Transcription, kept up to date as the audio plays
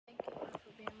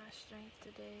strength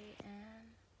today,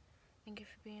 and thank you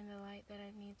for being the light that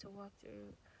I need to walk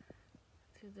through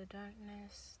the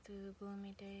darkness, through the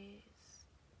gloomy days,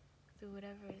 through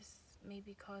whatever is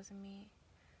maybe causing me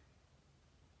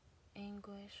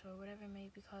anguish or whatever may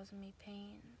be causing me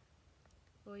pain.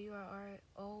 Lord, you are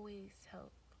always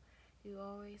help. You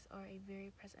always are a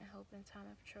very present help in time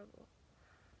of trouble.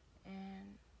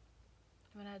 And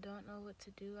when I don't know what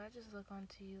to do, I just look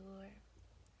unto you, Lord.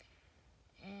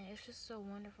 And it's just so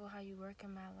wonderful how you work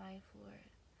in my life, Lord.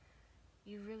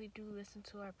 You really do listen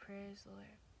to our prayers,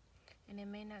 Lord. And it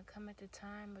may not come at the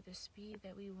time or the speed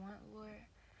that we want, Lord,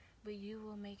 but you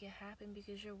will make it happen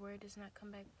because your word does not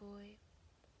come back void.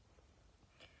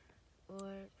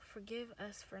 Lord, forgive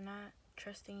us for not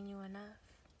trusting in you enough,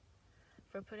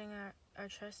 for putting our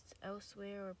trust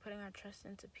elsewhere, or putting our trust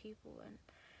into people and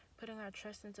putting our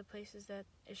trust into places that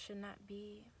it should not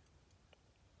be.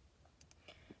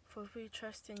 For if we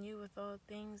trust in you with all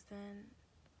things, then,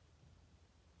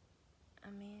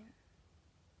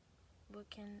 what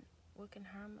can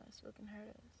harm us? What can hurt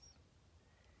us?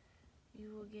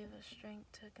 You will give us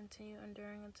strength to continue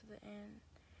enduring unto the end,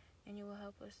 and you will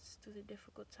help us through the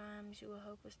difficult times. You will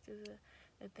help us through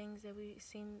the things that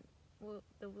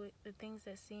the things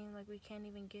that seem like we can't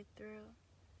even get through.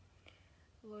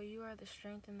 Lord, you are the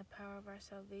strength and the power of our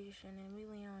salvation, and we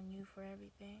lean on you for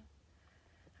everything.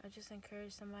 I just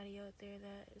encourage somebody out there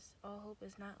that all hope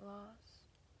is not lost.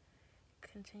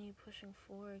 Continue pushing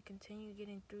forward. Continue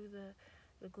getting through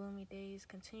the gloomy days.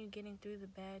 Continue getting through the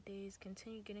bad days.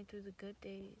 Continue getting through the good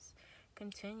days.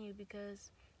 Continue, because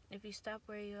if you stop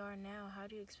where you are now, how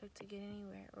do you expect to get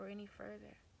anywhere or any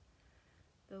further?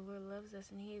 The Lord loves us,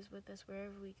 and he is with us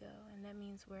wherever we go, and that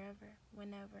means wherever,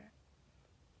 whenever.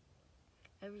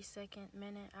 Every second,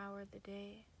 minute, hour of the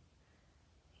day,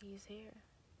 he's here.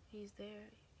 He's there.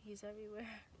 He's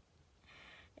everywhere.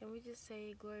 And we just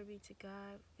say glory be to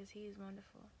God, because he is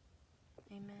wonderful.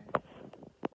 Amen.